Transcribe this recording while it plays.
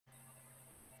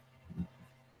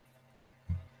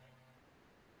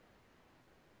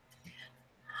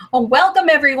Well, welcome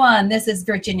everyone. This is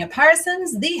Virginia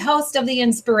Parsons, the host of the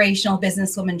Inspirational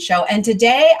Businesswoman Show. And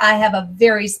today I have a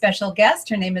very special guest.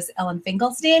 Her name is Ellen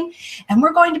Finkelstein, and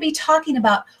we're going to be talking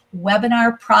about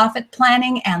webinar profit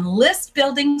planning and list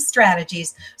building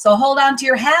strategies. So hold on to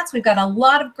your hats. We've got a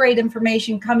lot of great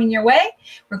information coming your way.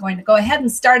 We're going to go ahead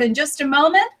and start in just a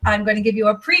moment. I'm going to give you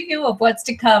a preview of what's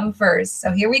to come first.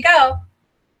 So here we go.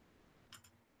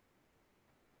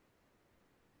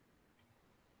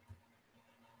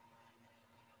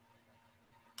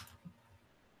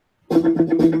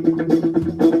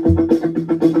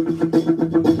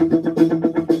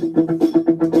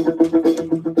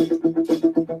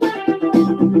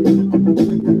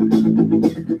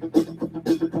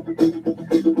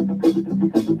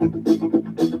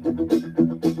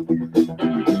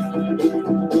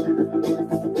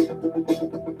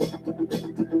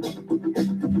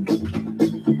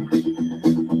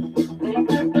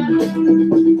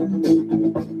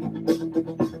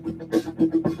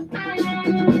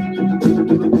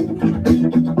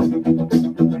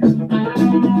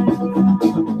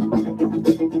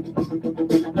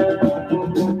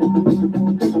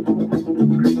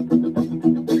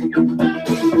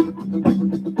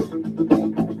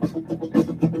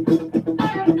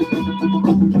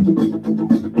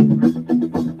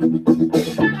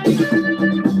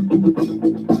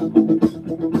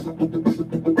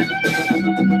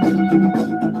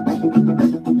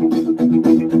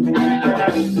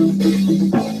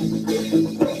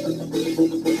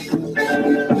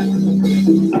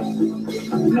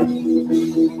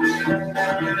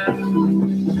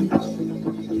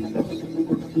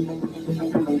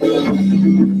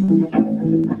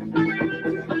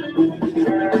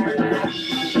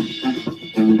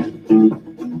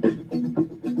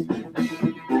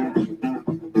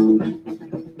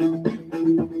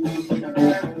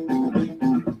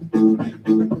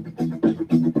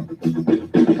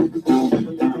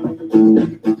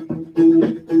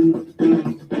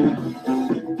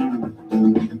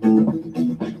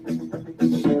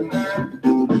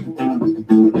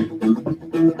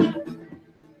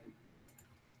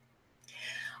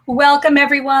 Welcome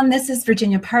everyone. This is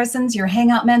Virginia Parsons, your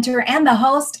Hangout mentor and the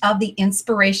host of the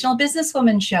Inspirational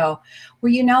Businesswoman Show,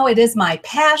 where you know it is my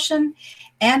passion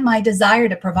and my desire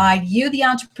to provide you, the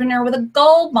entrepreneur, with a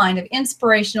gold mine of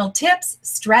inspirational tips,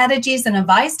 strategies, and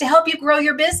advice to help you grow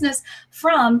your business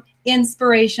from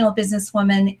inspirational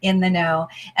businesswoman in the know.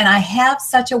 And I have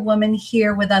such a woman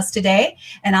here with us today,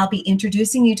 and I'll be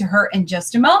introducing you to her in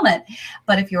just a moment.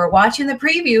 But if you're watching the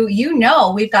preview, you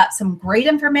know we've got some great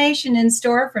information in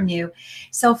store from you.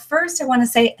 So first, I want to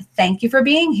say thank you for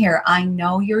being here. I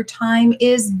know your time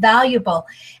is valuable,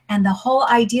 and the whole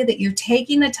idea that you're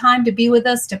taking the time to be with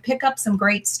us to pick up some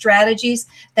great strategies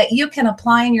that you can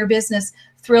apply in your business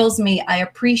thrills me. I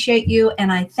appreciate you,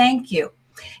 and I thank you.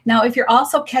 Now, if you're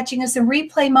also catching us in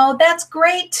replay mode, that's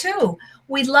great too.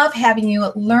 We love having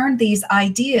you learn these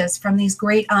ideas from these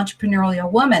great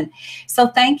entrepreneurial women. So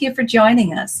thank you for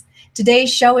joining us.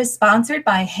 Today's show is sponsored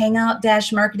by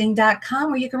hangout-marketing.com,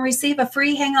 where you can receive a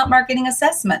free Hangout Marketing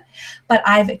Assessment. But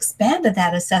I've expanded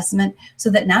that assessment so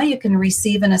that now you can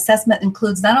receive an assessment that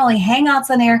includes not only Hangouts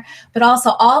on air, but also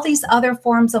all these other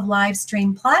forms of live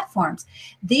stream platforms.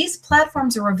 These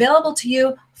platforms are available to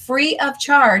you free of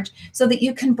charge so that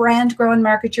you can brand, grow, and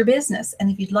market your business. And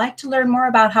if you'd like to learn more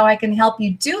about how I can help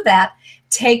you do that,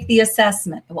 take the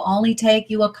assessment. It will only take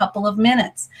you a couple of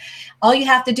minutes. All you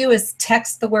have to do is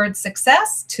text the word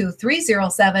success to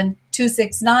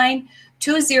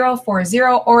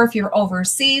 307-269-2040, or if you're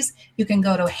overseas, you can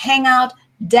go to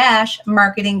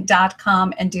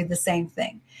hangout-marketing.com and do the same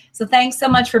thing. So thanks so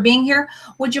much for being here.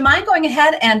 Would you mind going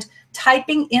ahead and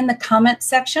typing in the comment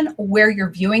section where you're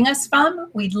viewing us from?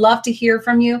 We'd love to hear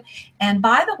from you. And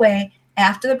by the way,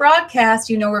 after the broadcast,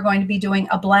 you know we're going to be doing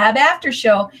a Blab after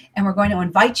show, and we're going to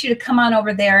invite you to come on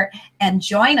over there and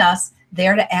join us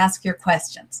there to ask your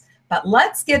questions. But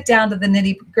let's get down to the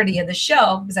nitty-gritty of the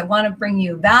show, because I want to bring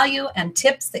you value and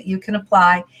tips that you can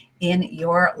apply in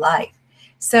your life.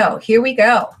 So here we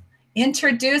go.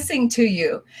 Introducing to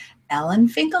you Ellen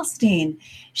Finkelstein.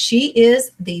 She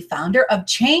is the founder of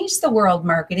Change the World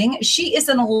Marketing. She is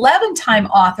an 11-time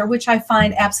author, which I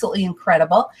find absolutely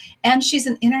incredible, and she's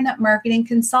an internet marketing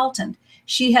consultant.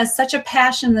 She has such a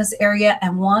passion in this area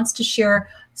and wants to share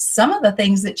some of the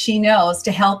things that she knows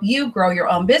to help you grow your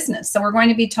own business. So we're going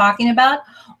to be talking about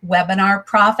webinar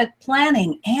profit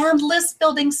planning and list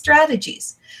building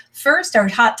strategies. First, our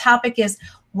hot topic is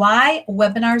why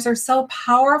webinars are so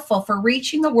powerful for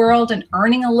reaching the world and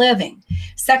earning a living.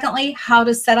 Secondly, how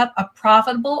to set up a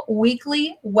profitable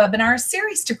weekly webinar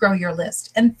series to grow your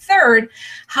list. And third,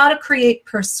 how to create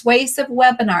persuasive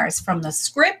webinars from the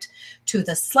script to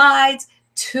the slides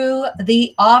to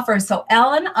the offer. So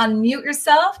Ellen, unmute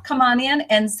yourself, come on in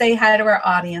and say hi to our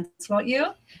audience, won't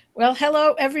you? Well,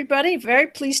 hello, everybody. Very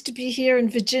pleased to be here in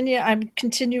Virginia. I'm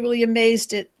continually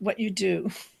amazed at what you do.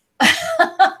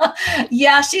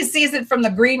 Yeah, she sees it from the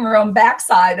green room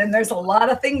backside, and there's a lot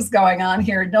of things going on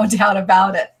here, no doubt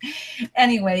about it.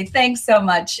 Anyway, thanks so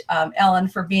much, Ellen,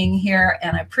 for being here,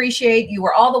 and I appreciate you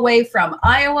were all the way from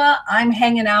Iowa. I'm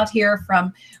hanging out here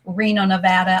from Reno,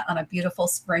 Nevada on a beautiful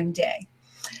spring day.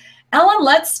 Ellen,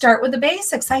 let's start with the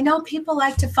basics. I know people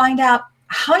like to find out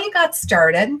how you got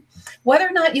started, whether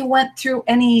or not you went through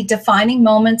any defining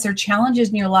moments or challenges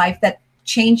in your life that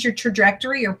changed your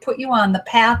trajectory or put you on the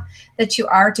path that you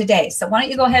are today. So why don't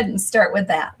you go ahead and start with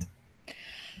that?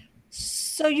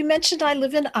 So you mentioned I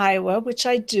live in Iowa, which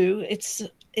I do.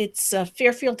 It's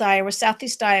Fairfield, Iowa,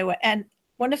 Southeast Iowa. And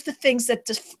one of the things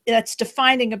that's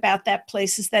defining about that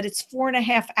place is that it's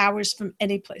 4.5 hours from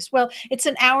any place. Well, it's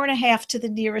an hour and a half to the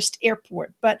nearest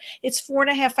airport, but it's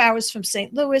 4.5 hours from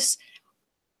St. Louis,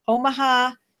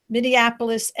 Omaha,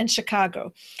 Minneapolis, and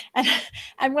Chicago.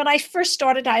 And when I first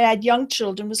started, I had young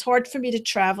children. It was hard for me to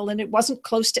travel, and it wasn't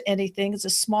close to anything. It's a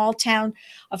small town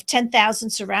of 10,000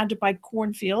 surrounded by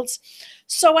cornfields.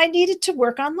 So I needed to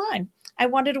work online. I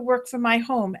wanted to work from my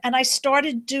home, and I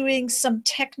started doing some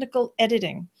technical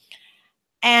editing.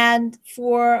 And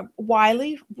for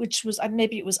Wiley, which was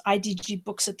maybe it was IDG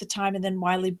Books at the time, and then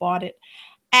Wiley bought it.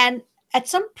 And at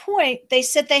some point, they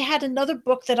said they had another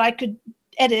book that I could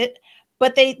edit,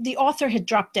 but the author had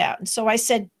dropped out. And so I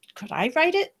said, could I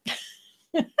write it?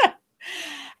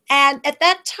 And at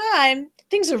that time,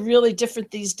 things are really different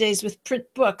these days with print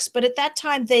books, but at that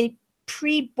time they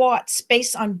pre-bought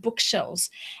space on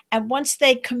bookshelves. And once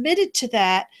they committed to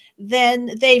that,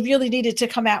 then they really needed to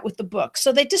come out with the book.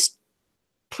 So they just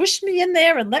pushed me in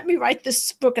there and let me write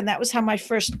this book. And that was how my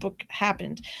first book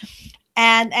happened.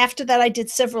 And after that, I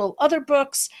did several other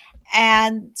books.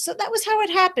 And so that was how it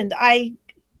happened. I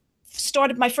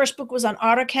started, my first book was on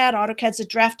AutoCAD. AutoCAD's a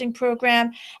drafting program.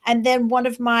 And then one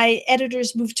of my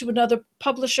editors moved to another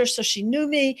publisher, so she knew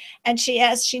me, and she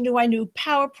knew I knew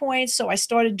PowerPoint. So I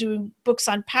started doing books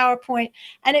on PowerPoint.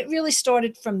 And it really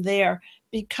started from there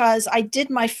because I did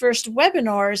my first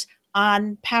webinars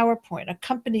on PowerPoint. A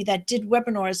company that did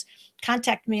webinars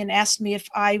contacted me and asked me if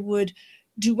I would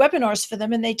do webinars for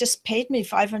them, and they just paid me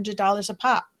 $500 a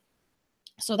pop.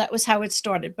 So that was how it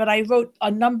started. But I wrote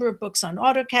a number of books on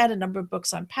AutoCAD, a number of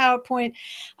books on PowerPoint,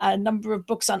 a number of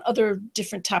books on other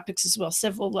different topics as well,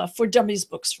 several for dummies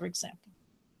books, for example.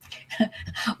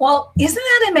 Well, isn't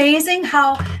that amazing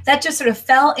how that just sort of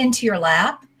fell into your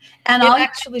lap? And it all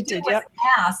actually did. Yep.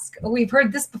 Ask. We've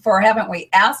heard this before, haven't we?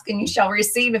 Ask and you shall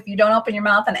receive. If you don't open your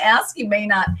mouth and ask, you may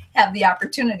not have the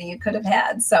opportunity you could have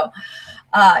had. So,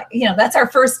 that's our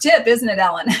first tip, isn't it,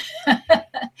 Ellen?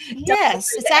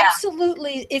 Yes, it's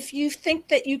absolutely. If you think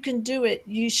that you can do it,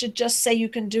 you should just say you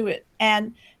can do it.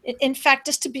 And in fact,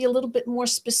 just to be a little bit more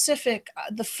specific,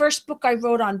 the first book I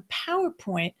wrote on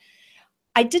PowerPoint,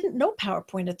 I didn't know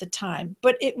PowerPoint at the time,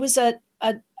 but it was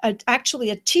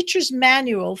actually a teacher's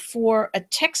manual for a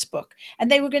textbook, and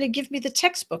they were going to give me the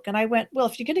textbook. And I went, well,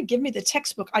 if you're going to give me the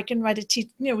textbook, I can write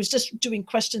it was just doing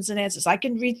questions and answers. I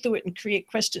can read through it and create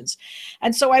questions.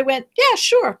 And so I went, yeah,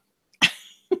 sure.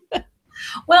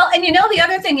 Well, and the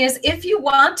other thing is, if you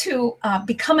want to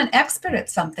become an expert at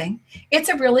something, it's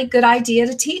a really good idea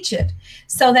to teach it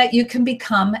so that you can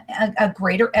become a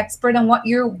greater expert on what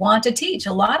you want to teach.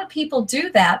 A lot of people do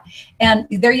that. And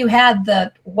there you had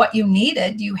what you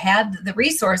needed. You had the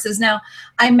resources. Now,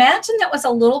 I imagine that was a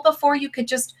little before you could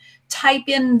just type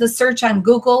in the search on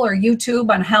Google or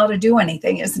YouTube on how to do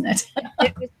anything, isn't it?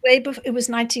 It was way before. It was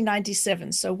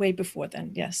 1997, so way before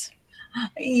then, yes.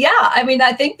 Yeah, I mean,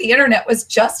 I think the internet was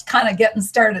just kind of getting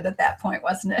started at that point,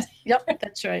 wasn't it? Yep,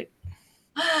 that's right.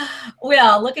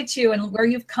 Well, look at you and where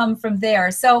you've come from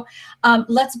there. So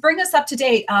let's bring us up to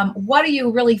date. What are you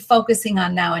really focusing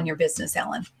on now in your business,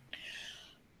 Ellen?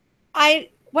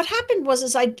 What happened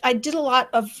was I did a lot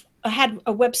of, I had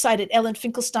a website at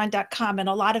ellenfinkelstein.com, and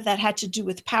a lot of that had to do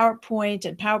with PowerPoint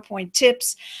and PowerPoint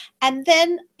tips. And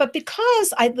then, but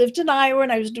because I lived in Iowa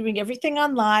and I was doing everything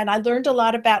online, I learned a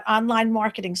lot about online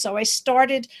marketing. So I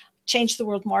started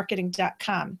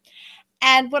changetheworldmarketing.com.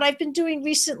 And what I've been doing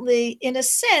recently, in a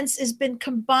sense, has been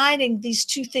combining these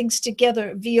two things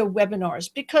together via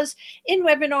webinars, because in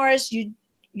webinars, you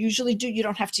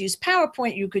don't have to use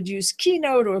PowerPoint. You could use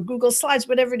Keynote or Google Slides,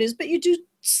 whatever it is, but you do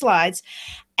slides,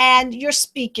 and you're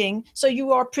speaking, so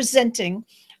you are presenting,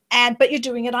 but you're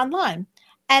doing it online.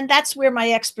 And that's where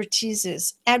my expertise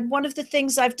is. And one of the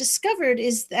things I've discovered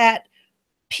is that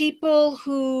people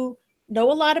who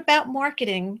know a lot about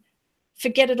marketing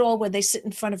forget it all when they sit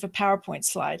in front of a PowerPoint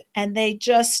slide, and they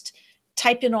just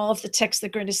type in all of the text they're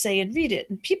going to say and read it.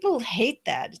 And people hate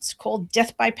that. It's called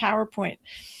death by PowerPoint.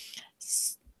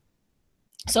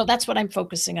 So that's what I'm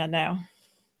focusing on now.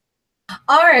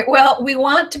 All right. Well, we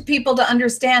want people to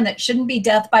understand that it shouldn't be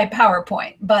death by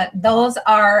PowerPoint, but those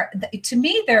are, to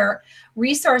me, they're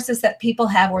resources that people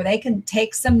have where they can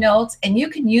take some notes, and you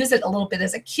can use it a little bit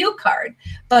as a cue card.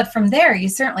 But from there, you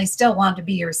certainly still want to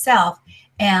be yourself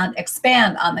and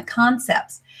expand on the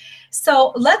concepts.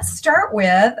 So let's start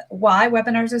with why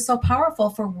webinars are so powerful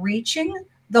for reaching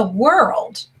the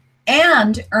world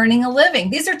and earning a living.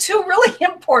 These are two really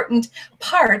important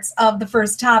parts of the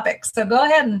first topic. So go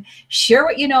ahead and share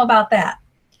what you know about that.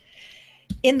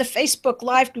 In the Facebook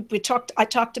Live group, I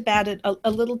talked about it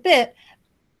a little bit,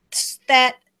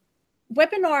 that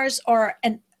webinars are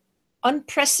an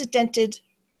unprecedented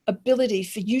ability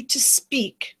for you to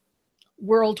speak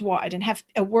worldwide and have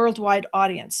a worldwide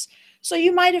audience. So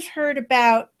you might have heard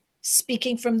about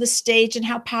speaking from the stage and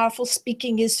how powerful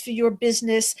speaking is for your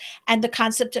business, and the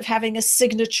concept of having a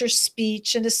signature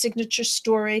speech and a signature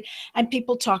story. And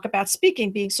people talk about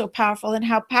speaking being so powerful, and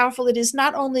how powerful it is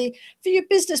not only for your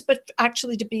business, but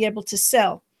actually to be able to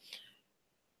sell.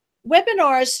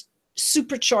 Webinars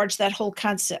supercharge that whole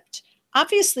concept.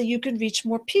 Obviously, you can reach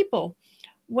more people.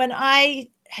 When I've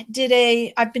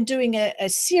been doing a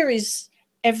series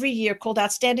every year called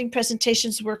Outstanding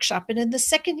Presentations Workshop. And in the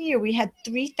second year, we had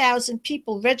 3,000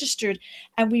 people registered,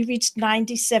 and we reached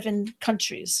 97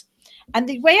 countries. And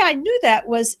the way I knew that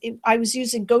was I was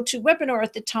using GoToWebinar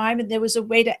at the time, and there was a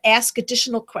way to ask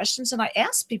additional questions. And I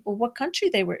asked people what country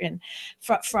they were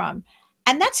from.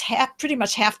 And that's pretty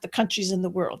much half the countries in the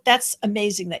world. That's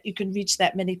amazing that you can reach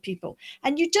that many people.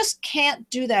 And you just can't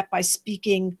do that by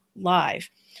speaking live.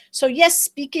 So yes,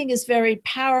 speaking is very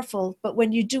powerful, but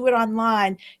when you do it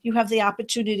online, you have the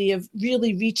opportunity of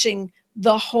really reaching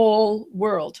the whole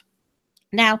world.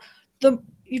 Now,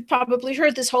 you've probably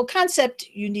heard this whole concept.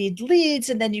 You need leads,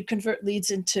 and then you convert leads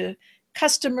into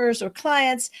customers or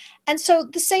clients. And so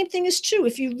the same thing is true.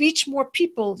 If you reach more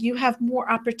people, you have more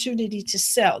opportunity to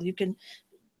sell. You can,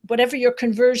 whatever your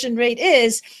conversion rate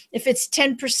is, if it's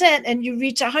 10% and you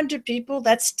reach 100 people,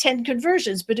 that's 10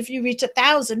 conversions. But if you reach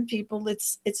 1,000 people,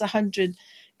 it's 100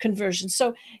 conversions.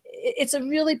 So it's a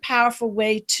really powerful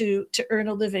way to earn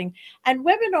a living. And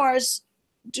webinars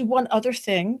do one other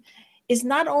thing, is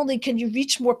not only can you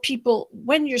reach more people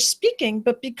when you're speaking,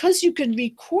 but because you can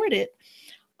record it,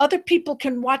 other people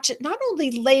can watch it not only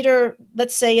later,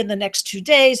 let's say in the next 2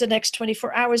 days, the next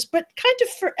 24 hours, but kind of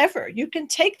forever. You can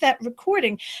take that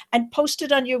recording and post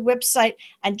it on your website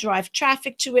and drive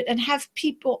traffic to it and have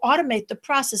people automate the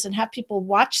process and have people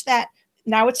watch that.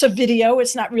 Now it's a video,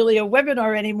 it's not really a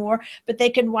webinar anymore, but they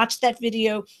can watch that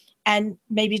video and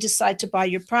maybe decide to buy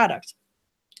your product.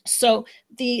 So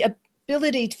the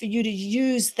ability for you to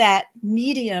use that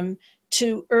medium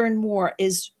to earn more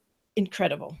is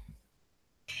incredible.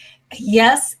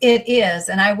 Yes, it is.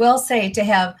 And I will say, to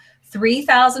have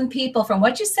 3,000 people from,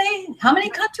 what'd you say, how many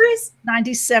countries?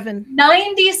 97.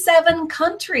 97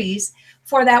 countries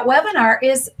for that webinar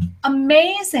is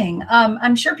amazing.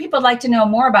 I'm sure people would like to know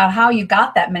more about how you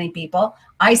got that many people.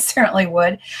 I certainly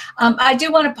would. I do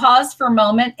want to pause for a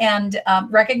moment and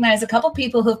recognize a couple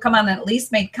people who've come on and at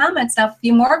least made comments. Now, a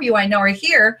few more of you I know are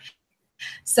here.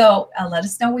 So let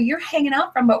us know where you're hanging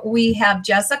out from. But we have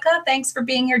Jessica. Thanks for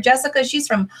being here, Jessica. She's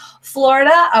from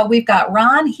Florida. We've got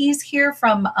Ron. He's here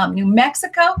from New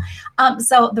Mexico.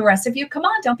 So the rest of you, come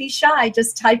on, don't be shy.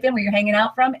 Just type in where you're hanging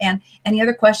out from and any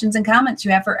other questions and comments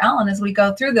you have for Ellen as we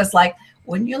go through this. Like,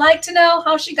 wouldn't you like to know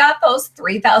how she got those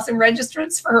 3,000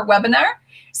 registrants for her webinar?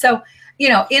 So, you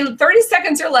know, in 30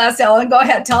 seconds or less, Ellen, go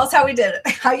ahead. Tell us how we did it,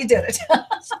 how you did it.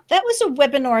 That was a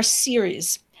webinar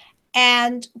series.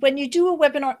 And when you do a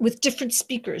webinar with different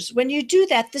speakers, when you do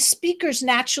that, the speakers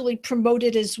naturally promote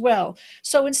it as well.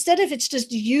 So instead of it's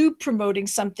just you promoting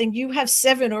something, you have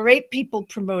 7 or 8 people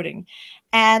promoting.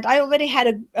 And I already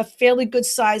had a fairly good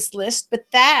sized list, but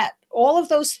all of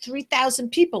those 3,000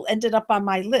 people ended up on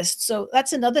my list. So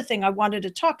that's another thing I wanted to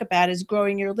talk about, is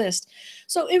growing your list.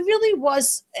 So it really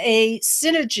was a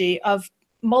synergy of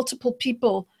multiple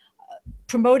people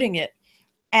promoting it.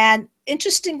 And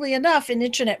interestingly enough, in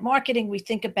internet marketing, we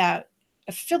think about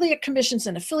affiliate commissions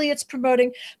and affiliates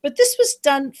promoting, but this was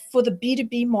done for the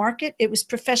B2B market. It was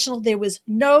professional. There was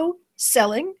no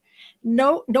selling.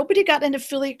 No, nobody got an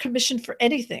affiliate commission for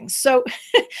anything. So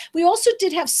we also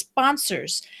did have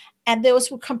sponsors, and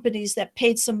those were companies that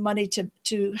paid some money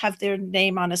to have their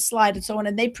name on a slide and so on,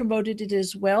 and they promoted it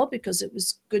as well because it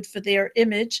was good for their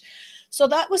image. So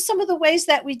that was some of the ways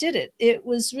that we did it. It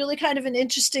was really kind of an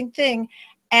interesting thing.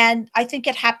 And I think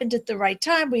it happened at the right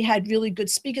time. We had really good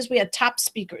speakers. We had top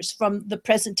speakers from the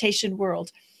presentation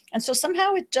world. And so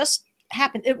somehow it just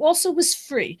happened. It also was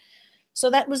free. So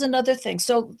that was another thing.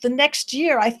 So the next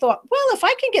year I thought, well, if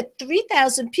I can get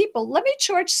 3,000 people, let me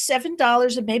charge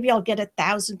 $7 and maybe I'll get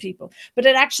 1,000 people. But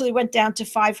it actually went down to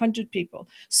 500 people.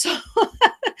 So,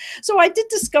 so I did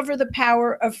discover the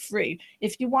power of free.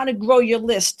 If you want to grow your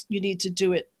list, you need to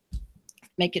do it,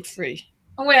 make it free.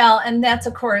 Well, and that's,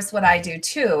 of course, what I do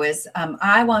too, is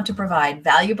I want to provide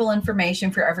valuable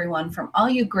information for everyone, from all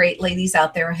you great ladies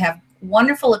out there who have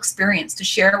wonderful experience to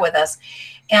share with us.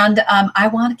 And I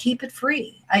want to keep it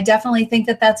free. I definitely think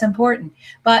that that's important.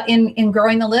 But in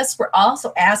growing the list, we're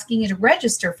also asking you to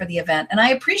register for the event. And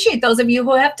I appreciate those of you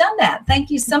who have done that.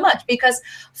 Thank you so much, because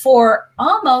for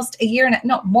almost a year,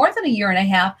 more than a year and a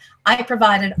half, I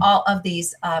provided all of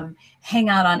these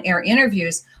Hangout on Air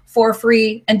interviews for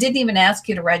free and didn't even ask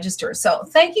you to register. So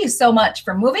thank you so much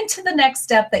for moving to the next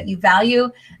step, that you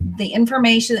value the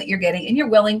information that you're getting and you're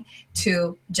willing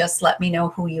to just let me know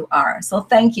who you are. So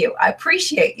thank you. I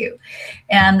appreciate you.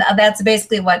 And that's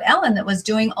basically what Ellen was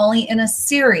doing, only in a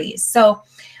series. So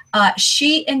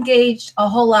she engaged a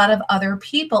whole lot of other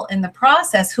people in the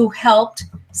process who helped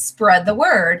spread the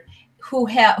word,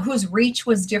 whose reach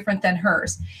was different than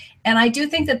hers. And I do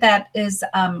think that that is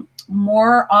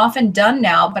more often done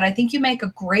now, but I think you make a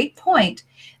great point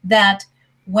that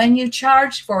when you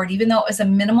charged for it, even though it was a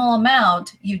minimal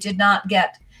amount, you did not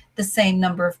get the same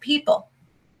number of people.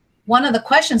 One of the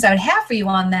questions I would have for you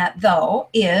on that, though,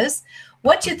 is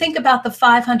what do you think about the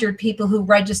 500 people who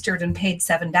registered and paid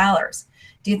 $7?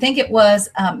 Do you think it was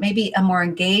maybe a more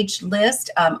engaged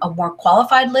list, a more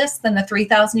qualified list than the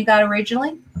 3,000 you got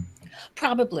originally?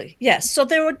 Probably, yes. So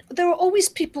there were always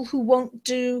people who won't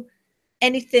do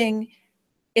anything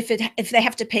if they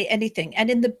have to pay anything.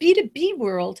 And in the B2B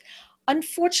world,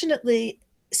 unfortunately,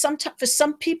 for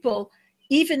some people,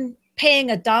 even paying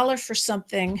 $1 for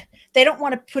something, they don't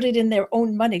want to put it in their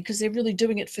own money because they're really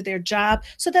doing it for their job.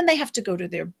 So then they have to go to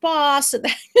their boss and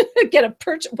get a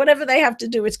purchase, whatever they have to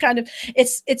do. It's kind of,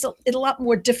 it's a lot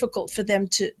more difficult for them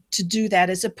to do that,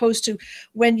 as opposed to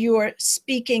when you're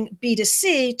speaking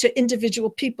B2C to individual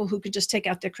people who could just take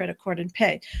out their credit card and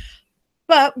pay.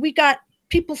 But we got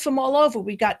people from all over.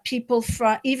 We got people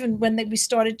from, even when we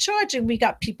started charging, we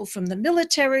got people from the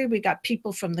military, we got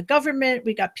people from the government,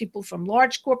 we got people from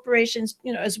large corporations,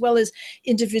 as well as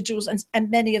individuals,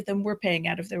 and many of them were paying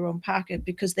out of their own pocket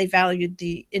because they valued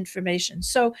the information.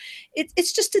 So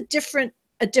it's just a different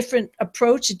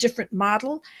approach, a different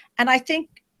model. And I think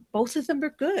both of them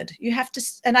are good. You have to,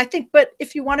 and I think, but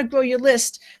if you want to grow your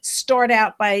list, start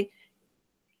out by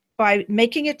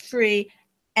making it free.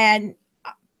 And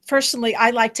personally,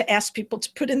 I like to ask people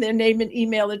to put in their name and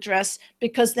email address,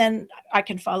 because then I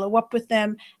can follow up with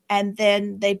them, and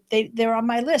then they're on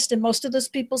my list. And most of those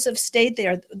people have stayed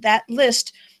there. That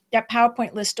list, that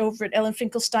PowerPoint list over at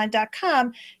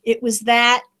ellenfinkelstein.com, it was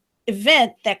that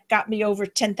event that got me over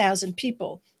 10,000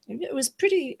 people. It was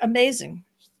pretty amazing.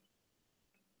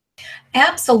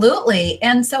 Absolutely.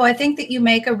 And so I think that you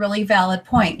make a really valid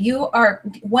point.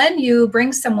 When you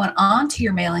bring someone onto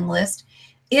your mailing list,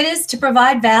 it is to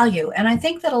provide value. And I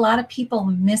think that a lot of people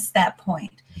miss that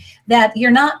point, that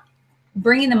you're not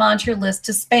bringing them onto your list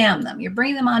to spam them. You're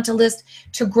bringing them onto list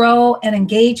to grow and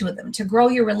engage with them, to grow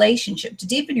your relationship, to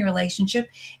deepen your relationship,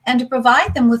 and to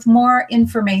provide them with more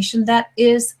information that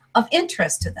is of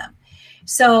interest to them.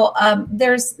 So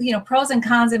there's, pros and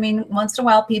cons. I mean, once in a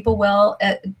while people will,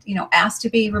 ask to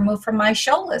be removed from my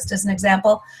show list, as an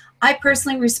example. I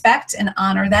personally respect and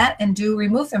honor that and do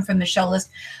remove them from the show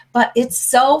list, but it's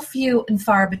so few and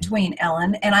far between,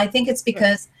 Ellen. And I think it's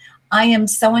because I am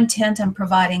so intent on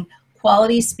providing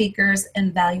quality speakers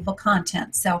and valuable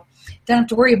content. So don't have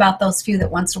to worry about those few that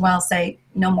once in a while say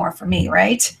no more for me,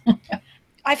 right?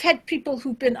 I've had people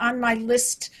who've been on my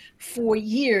list for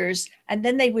years, and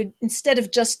then they would, instead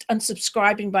of just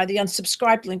unsubscribing by the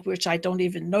unsubscribe link, which I don't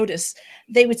even notice,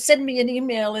 they would send me an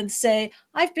email and say,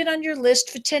 I've been on your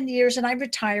list for 10 years and I'm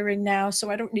retiring now,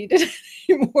 so I don't need it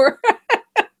anymore.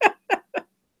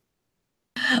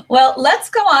 Well, let's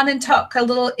go on and talk a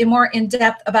little more in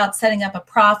depth about setting up a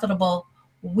profitable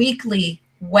weekly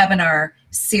webinar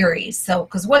series. So,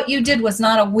 because what you did was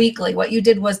not a weekly, what you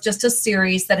did was just a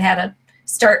series that had a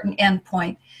start and end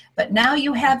point. But now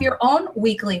you have your own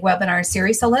weekly webinar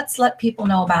series. So let's let people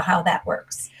know about how that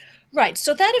works. Right.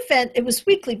 So that event, it was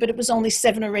weekly, but it was only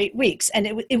 7 or 8 weeks, and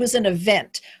it was an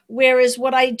event. Whereas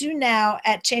what I do now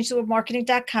at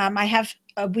changetheworldmarketing.com, I have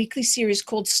a weekly series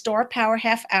called Star Power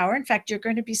Half Hour. In fact, you're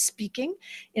going to be speaking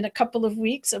in a couple of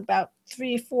weeks, about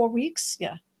 3 or 4 weeks.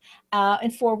 Yeah.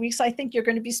 In 4 weeks, I think you're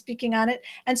going to be speaking on it.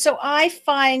 And so I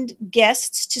find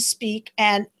guests to speak,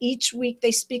 and each week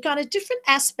they speak on a different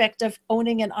aspect of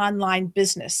owning an online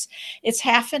business. It's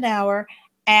half an hour,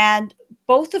 and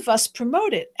both of us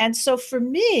promote it. And so for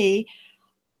me,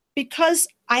 because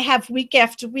I have week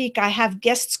after week, I have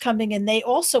guests coming and they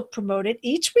also promote it.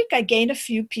 Each week I gain a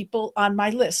few people on my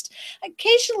list.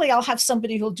 Occasionally I'll have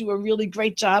somebody who'll do a really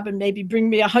great job and maybe bring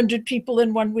me 100 people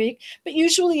in one week, but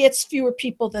usually it's fewer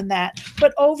people than that.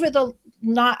 But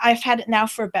I've had it now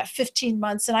for about 15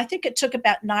 months, and I think it took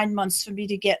about 9 months for me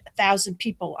to get 1,000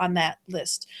 people on that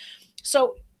list.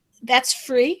 So that's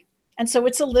free. And so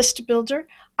it's a list builder.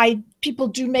 People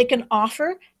do make an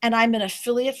offer, and I'm an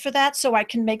affiliate for that, so I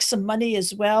can make some money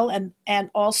as well. And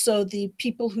also the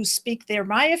people who speak, they're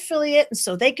my affiliate, and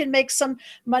so they can make some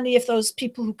money if those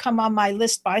people who come on my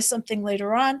list buy something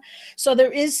later on. So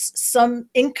there is some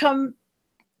income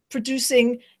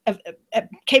producing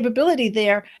capability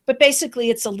there, but basically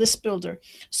it's a list builder.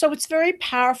 So it's very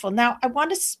powerful. Now, I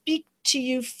want to speak to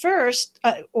you first,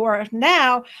 or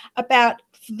now, about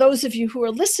those of you who are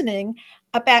listening,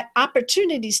 about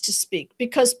opportunities to speak,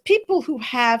 because people who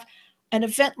have an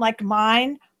event like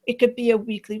mine, it could be a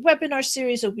weekly webinar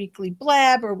series, a weekly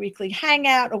blab, or a weekly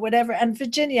hangout, or whatever. And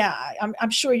Virginia, I'm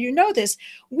sure you know this,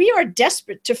 we are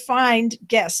desperate to find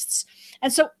guests.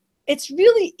 And so it's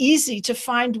really easy to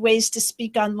find ways to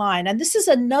speak online. And this is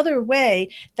another way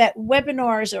that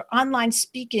webinars or online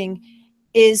speaking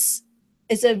is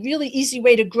a really easy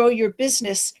way to grow your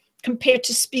business compared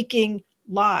to speaking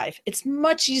live. It's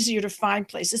much easier to find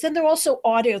places. And there are also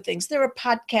audio things. There are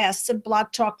podcasts and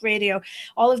blog talk radio,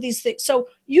 all of these things. So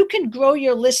you can grow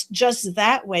your list just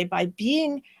that way, by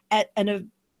being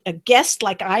a guest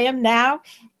like I am now,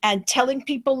 and telling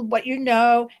people what you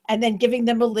know, and then giving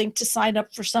them a link to sign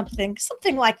up for something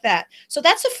like that. So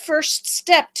that's a first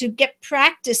step to get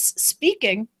practice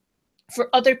speaking for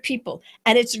other people.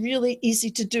 And it's really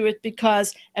easy to do it,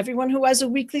 because everyone who has a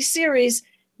weekly series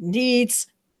needs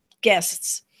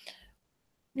guests.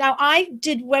 Now, I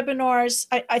did webinars.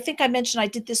 I think I mentioned I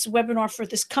did this webinar for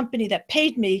this company that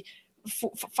paid me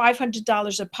for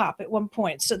 $500 a pop at one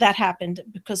point. So that happened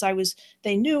because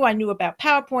they knew I knew about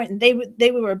PowerPoint, and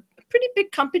they were a pretty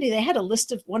big company. They had a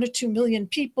list of 1 or 2 million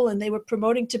people, and they were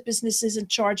promoting to businesses and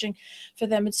charging for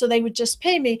them. And so they would just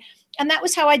pay me. And that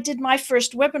was how I did my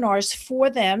first webinars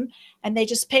for them, and they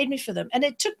just paid me for them. And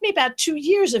it took me about 2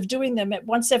 years of doing them at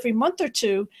once every month or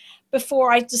two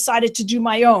before I decided to do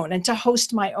my own and to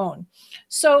host my own.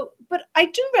 So, but I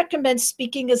do recommend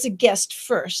speaking as a guest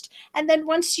first. And then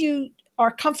once you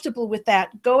are comfortable with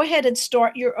that, go ahead and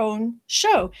start your own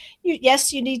show.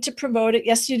 Yes, you need to promote it.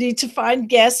 Yes, you need to find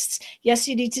guests. Yes,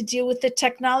 you need to deal with the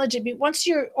technology. But once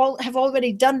have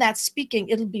already done that speaking,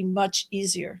 it'll be much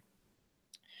easier.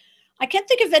 I can't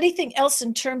think of anything else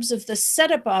in terms of the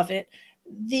setup of it.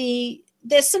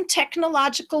 There's some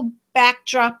technological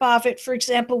backdrop of it. For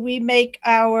example, we make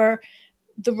the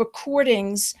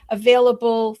recordings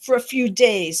available for a few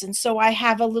days. And so I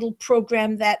have a little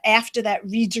program that after that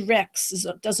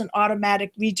does an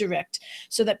automatic redirect,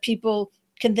 so that people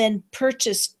can then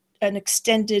purchase an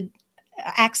extended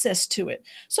access to it.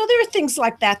 So there are things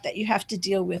like that you have to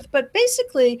deal with. But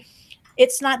basically,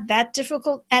 it's not that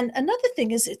difficult. And another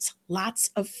thing is, it's lots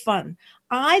of fun.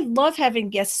 I love having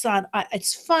guests on.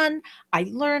 It's fun. I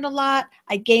learn a lot.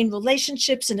 I gain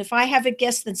relationships. And if I have a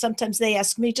guest, then sometimes they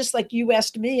ask me, just like you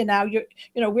asked me, and now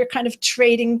we're kind of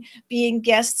trading being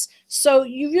guests. So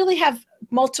you really have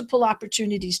multiple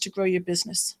opportunities to grow your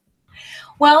business.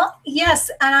 Well, yes.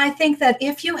 And I think that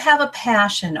if you have a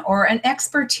passion or an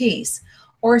expertise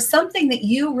or something that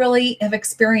you really have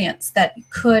experienced that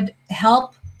could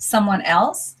help someone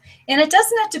else, and it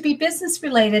doesn't have to be business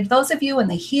related. Those of you in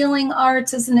the healing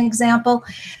arts, as an example,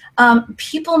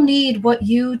 people need what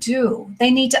you do.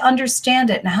 They need to understand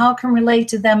it and how it can relate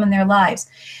to them in their lives.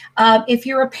 If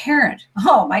you're a parent,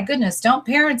 oh my goodness, don't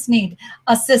parents need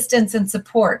assistance and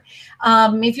support?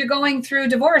 If you're going through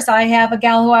divorce, I have a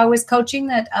gal who I was coaching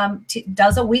that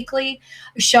does a weekly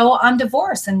show on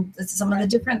divorce and some of the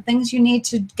different things you need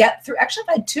to get through. Actually,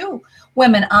 I've had 2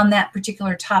 women on that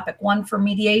particular topic, one for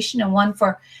mediation and one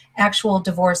for actual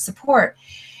divorce support.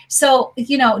 So,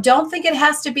 don't think it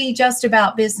has to be just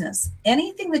about business.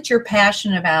 Anything that you're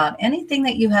passionate about, anything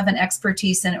that you have an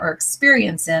expertise in or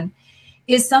experience in,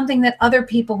 is something that other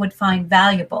people would find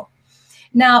valuable.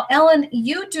 Now, Ellen,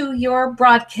 you do your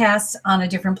broadcasts on a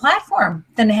different platform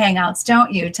than Hangouts,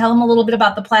 don't you? Tell them a little bit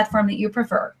about the platform that you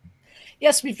prefer.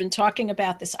 Yes, we've been talking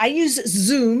about this. I use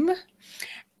Zoom,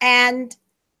 and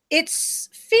it's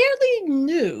fairly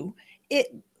new.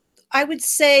 I would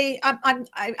say I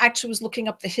actually was looking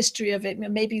up the history of it.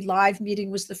 Maybe Live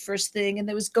Meeting was the first thing, and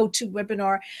there was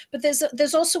GoToWebinar. But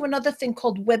there's also another thing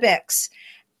called WebEx,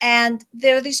 and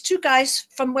there are these two guys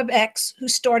from WebEx who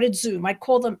started Zoom. I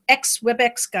call them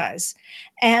ex-WebEx guys,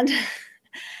 and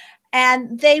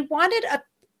and they wanted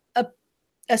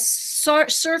a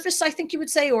service, I think you would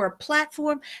say, or a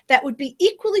platform that would be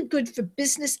equally good for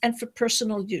business and for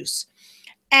personal use.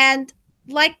 And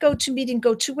like GoToMeeting,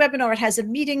 GoToWebinar, it has a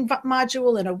meeting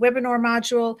module and a webinar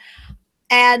module.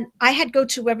 And I had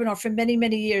GoToWebinar for many,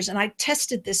 many years, and I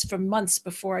tested this for months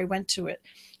before I went to it.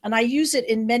 And I use it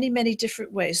in many, many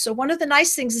different ways. So one of the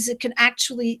nice things is it can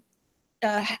actually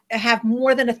have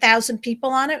more than 1,000 people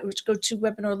on it, which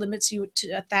GoToWebinar limits you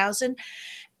to 1,000,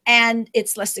 and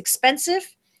it's less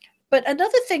expensive. But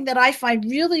another thing that I find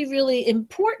really, really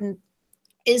important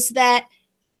is that,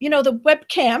 the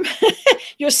webcam,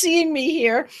 you're seeing me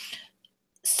here.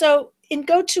 So in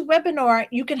GoToWebinar,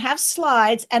 you can have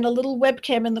slides and a little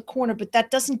webcam in the corner, but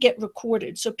that doesn't get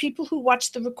recorded. So people who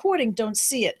watch the recording don't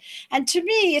see it. And to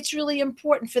me, it's really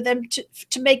important for them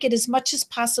to make it as much as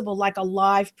possible like a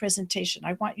live presentation.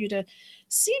 I want you to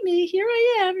see me, here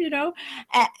I am,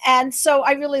 and so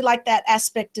I really like that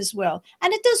aspect as well.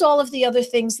 And it does all of the other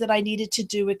things that I needed to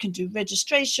do. It can do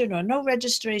registration or no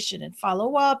registration and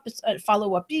follow up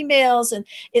emails, and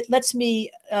it lets me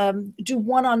do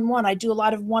one-on-one. I do a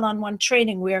lot of one-on-one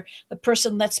training where the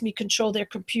person lets me control their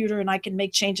computer and I can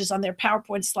make changes on their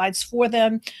PowerPoint slides for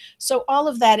them. So all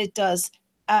of that it does.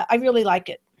 I really like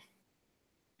it.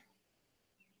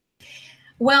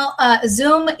 Well,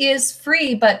 Zoom is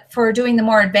free, but for doing the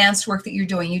more advanced work that you're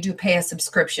doing, you do pay a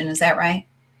subscription. Is that right?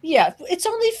 Yeah, it's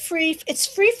only free. It's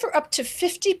free for up to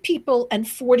 50 people and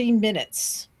 40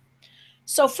 minutes.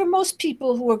 So for most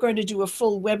people who are going to do a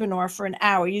full webinar for an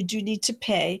hour, you do need to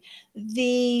pay.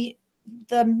 The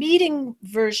meeting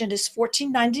version is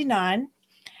 $14.99,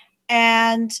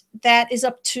 and that is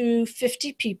up to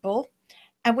 50 people.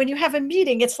 And when you have a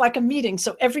meeting, it's like a meeting.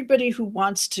 So everybody who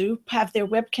wants to have their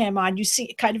webcam on, you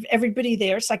see kind of everybody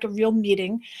there. It's like a real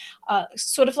meeting,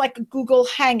 sort of like Google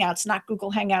Hangouts, not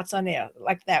Google Hangouts on air,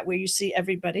 like that, where you see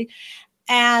everybody.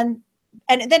 And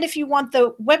then if you want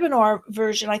the webinar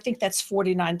version, I think that's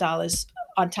 $49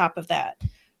 on top of that.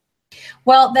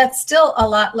 Well, that's still a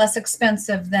lot less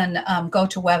expensive than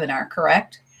GoToWebinar,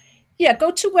 correct? Yeah,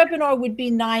 GoToWebinar would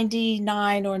be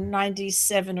 $99 or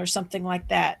 $97 or something like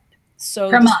that.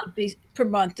 So per month. Would be per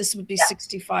month. This would be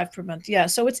 $65 per month. Yeah,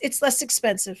 so it's less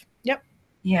expensive. Yep.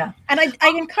 Yeah. And I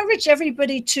encourage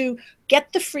everybody to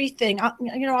get the free thing.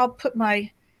 I'll put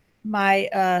my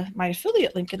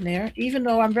affiliate link in there, even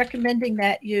though I'm recommending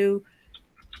that you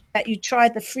try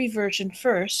the free version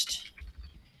first.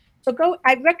 So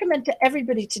I recommend to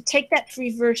everybody to take that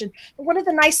free version. But one of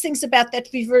the nice things about that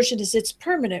free version is it's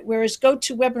permanent, whereas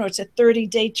GoToWebinar, it's a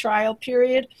 30-day trial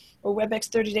period, or WebEx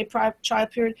 30-day trial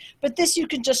period. But this, you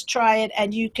can just try it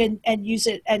and you can use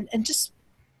it and just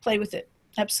play with it.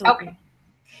 Absolutely. Okay.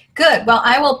 Good. Well,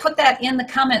 I will put that in the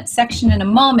comment section in a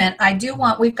moment.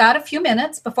 We've got a few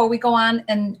minutes before we go on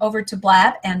and over to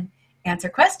Blab and answer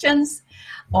questions.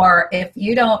 Or if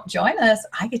you don't join us,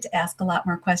 I get to ask a lot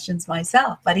more questions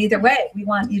myself. But either way, we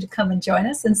want you to come and join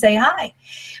us and say hi.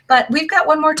 But we've got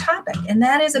one more topic, and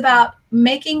that is about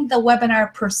making the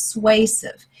webinar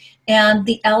persuasive. And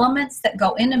the elements that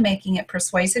go into making it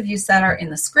persuasive, you said, are in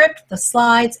the script, the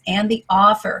slides, and the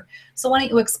offer. So why don't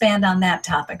you expand on that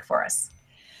topic for us?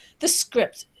 The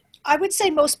script. I would say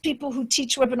most people who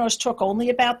teach webinars talk only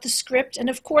about the script. And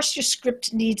of course, your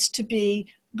script needs to be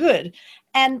good.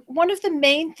 And one of the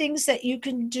main things that you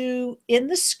can do in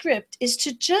the script is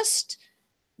to just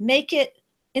make it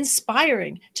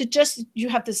inspiring, you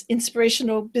have this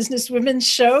inspirational businesswomen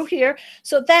show here.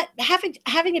 So that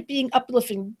having it being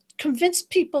uplifting, convince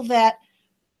people that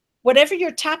whatever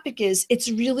your topic is, it's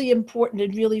really important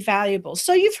and really valuable.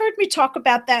 So you've heard me talk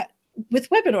about that with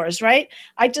webinars, right?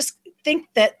 I just think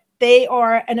that they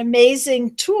are an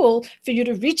amazing tool for you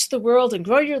to reach the world and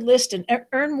grow your list and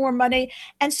earn more money.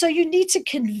 And so you need to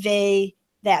convey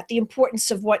that, the importance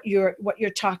of what you're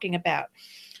talking about.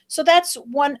 So that's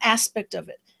one aspect of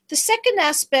it. The second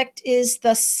aspect is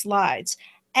the slides.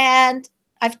 And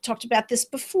I've talked about this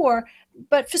before,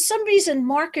 but for some reason,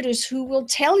 marketers who will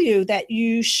tell you that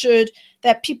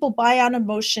that people buy on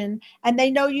emotion, and they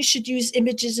know you should use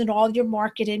images in all your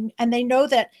marketing, and they know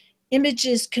that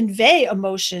images convey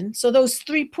emotion. So those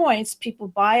 3 points, people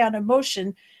buy on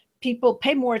emotion, people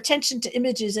pay more attention to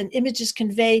images, and images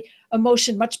convey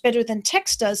emotion much better than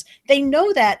text does. They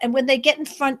know that. And when they get in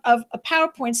front of a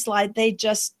PowerPoint slide, they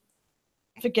just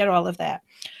forget all of that.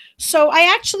 So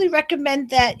I actually recommend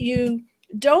that you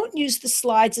don't use the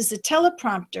slides as a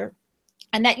teleprompter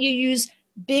and that you use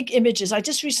big images. I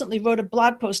just recently wrote a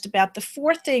blog post about the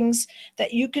 4 things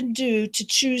that you can do to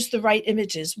choose the right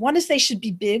images. One is they should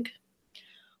be big.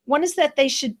 One is that they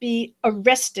should be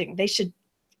arresting. They should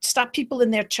stop people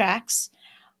in their tracks.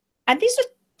 And these are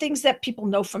things that people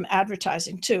know from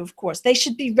advertising too, of course. They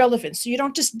should be relevant. So you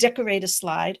don't just decorate a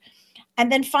slide.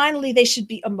 And then finally, they should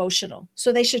be emotional.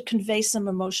 So they should convey some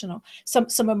emotion,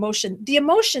 the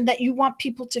emotion that you want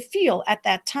people to feel at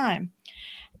that time.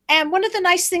 And one of the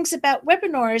nice things about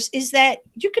webinars is that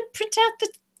you can print out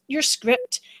your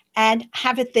script and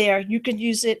have it there. You can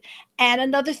use it. And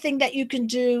another thing that you can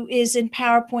do is in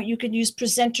PowerPoint, you can use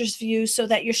presenter's view so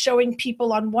that you're showing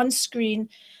people on one screen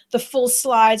the full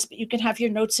slides, but you can have your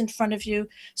notes in front of you.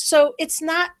 So it's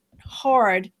not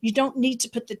hard. You don't need to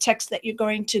put the text that you're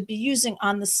going to be using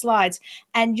on the slides,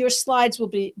 and your slides will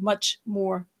be much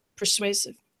more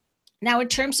persuasive. Now, in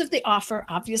terms of the offer,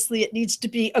 obviously it needs to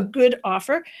be a good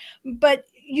offer, but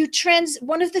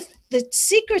one of the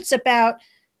secrets about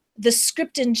the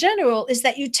script in general is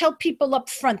that you tell people up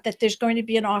front that there's going to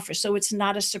be an offer, so it's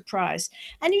not a surprise.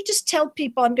 And you just tell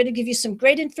people, I'm going to give you some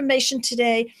great information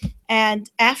today, and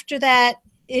after that,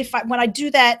 when I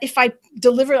do that, if I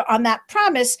deliver on that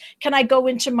promise, can I go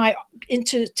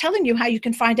into telling you how you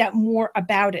can find out more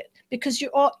about it? Because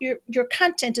your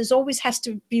content always has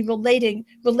to be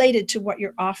related to what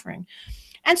you're offering.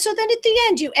 And so then at the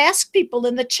end, you ask people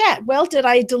in the chat, well, did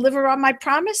I deliver on my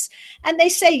promise? And they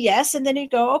say yes. And then you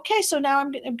go, okay, so now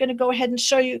I'm going to go ahead and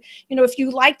show you, if you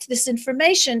liked this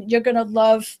information, you're going to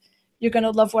love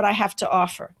what I have to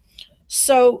offer.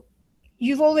 So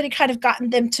you've already kind of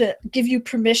gotten them to give you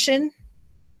permission.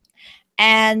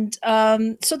 And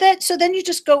so then you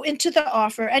just go into the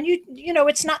offer, and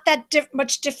it's not that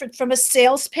much different from a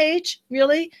sales page,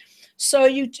 really. So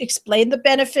you explain the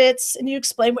benefits, and you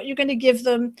explain what you're going to give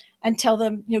them, and tell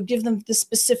them, give them the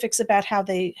specifics about how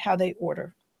they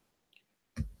order.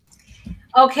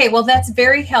 Okay, well, that's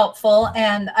very helpful,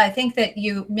 and I think that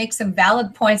you make some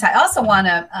valid points. I also want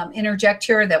to interject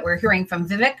here that we're hearing from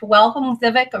Vivek. Welcome,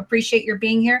 Vivek. Appreciate your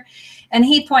being here. And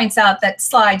he points out that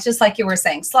slides, just like you were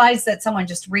saying, slides that someone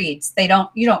just reads,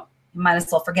 you might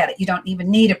as well forget it. You don't even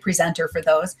need a presenter for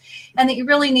those, and that you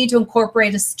really need to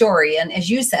incorporate a story. And as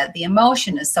you said, the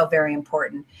emotion is so very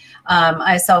important.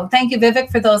 So thank you, Vivek,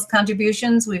 for those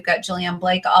contributions. We've got Jillian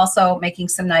Blake also making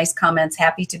some nice comments.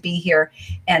 Happy to be here.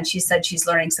 And she said she's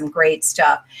learning some great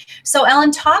stuff. So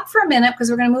Ellen, talk for a minute,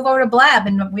 because we're going to move over to Blab,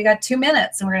 and we got 2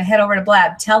 minutes, and we're going to head over to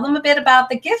Blab. Tell them a bit about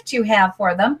the gift you have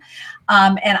for them.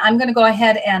 And I'm going to go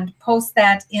ahead and post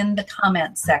that in the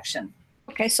comments section.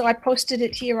 Okay, so I posted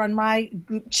it here on my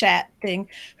group chat thing.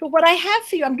 So what I have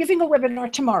for you, I'm giving a webinar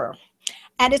tomorrow,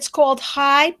 and it's called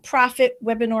High Profit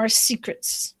Webinar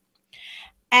Secrets.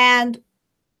 And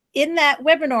in that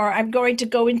webinar, I'm going to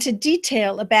go into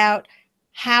detail about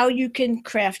how you can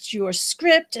craft your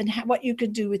script and what you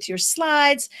can do with your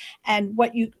slides, and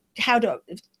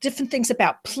different things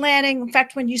about planning. In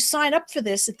fact, when you sign up for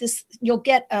this, you'll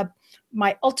get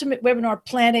my ultimate webinar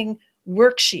planning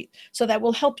worksheet. So that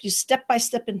will help you step by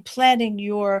step in planning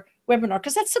your webinar,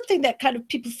 because that's something that kind of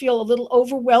people feel a little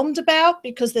overwhelmed about,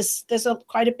 because there's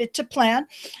quite a bit to plan.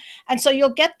 And so you'll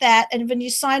get that. And when you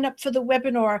sign up for the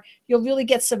webinar, you'll really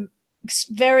get some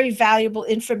very valuable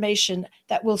information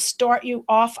that will start you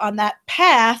off on that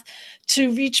path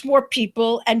to reach more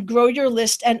people and grow your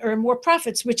list and earn more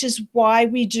profits, which is why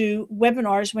we do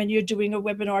webinars when you're doing a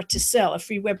webinar to sell, a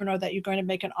free webinar that you're going to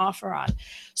make an offer on.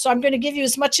 So I'm going to give you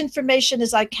as much information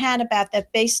as I can about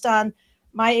that based on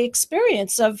my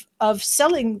experience of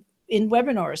selling in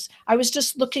webinars. I was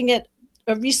just looking at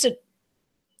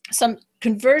some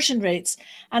conversion rates,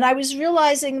 and I was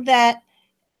realizing that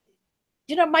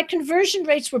my conversion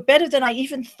rates were better than I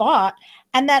even thought.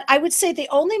 And that I would say the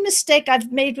only mistake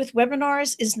I've made with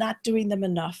webinars is not doing them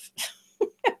enough.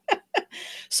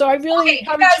 So I really you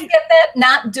guys get that?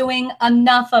 Not doing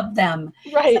enough of them.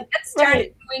 Right. So let's start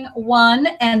doing one,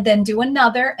 and then do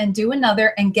another,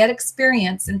 and get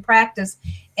experience and practice.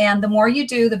 And the more you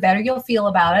do, the better you'll feel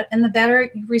about it, and the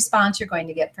better response you're going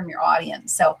to get from your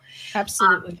audience. So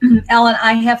absolutely. Ellen,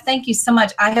 thank you so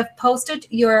much. I have posted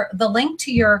the link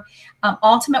to your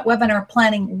Ultimate Webinar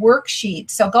Planning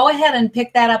Worksheet. So go ahead and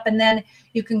pick that up, and then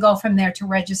you can go from there to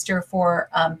register for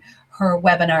her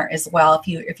webinar as well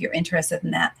if you're interested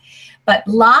in that. But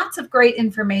lots of great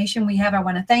information we have. I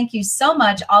want to thank you so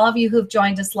much, all of you who've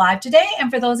joined us live today, and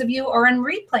for those of you who are in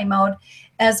replay mode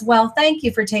as well, thank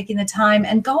you for taking the time,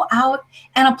 and go out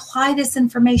and apply this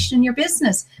information in your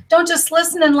business. Don't just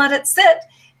listen and let it sit.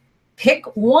 Pick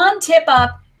one tip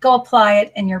up, go apply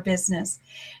it in your business.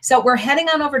 So we're heading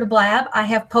on over to Blab. I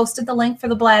have posted the link for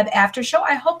the Blab after show.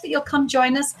 I hope that you'll come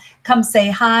join us, come say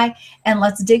hi, and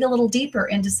let's dig a little deeper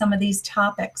into some of these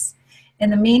topics. In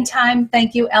the meantime,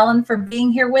 thank you, Ellen, for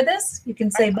being here with us. You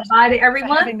can say bye-bye to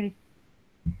everyone.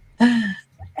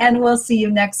 And we'll see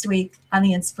you next week on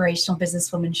the Inspirational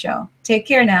Businesswoman Show. Take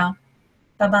care now.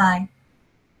 Bye-bye.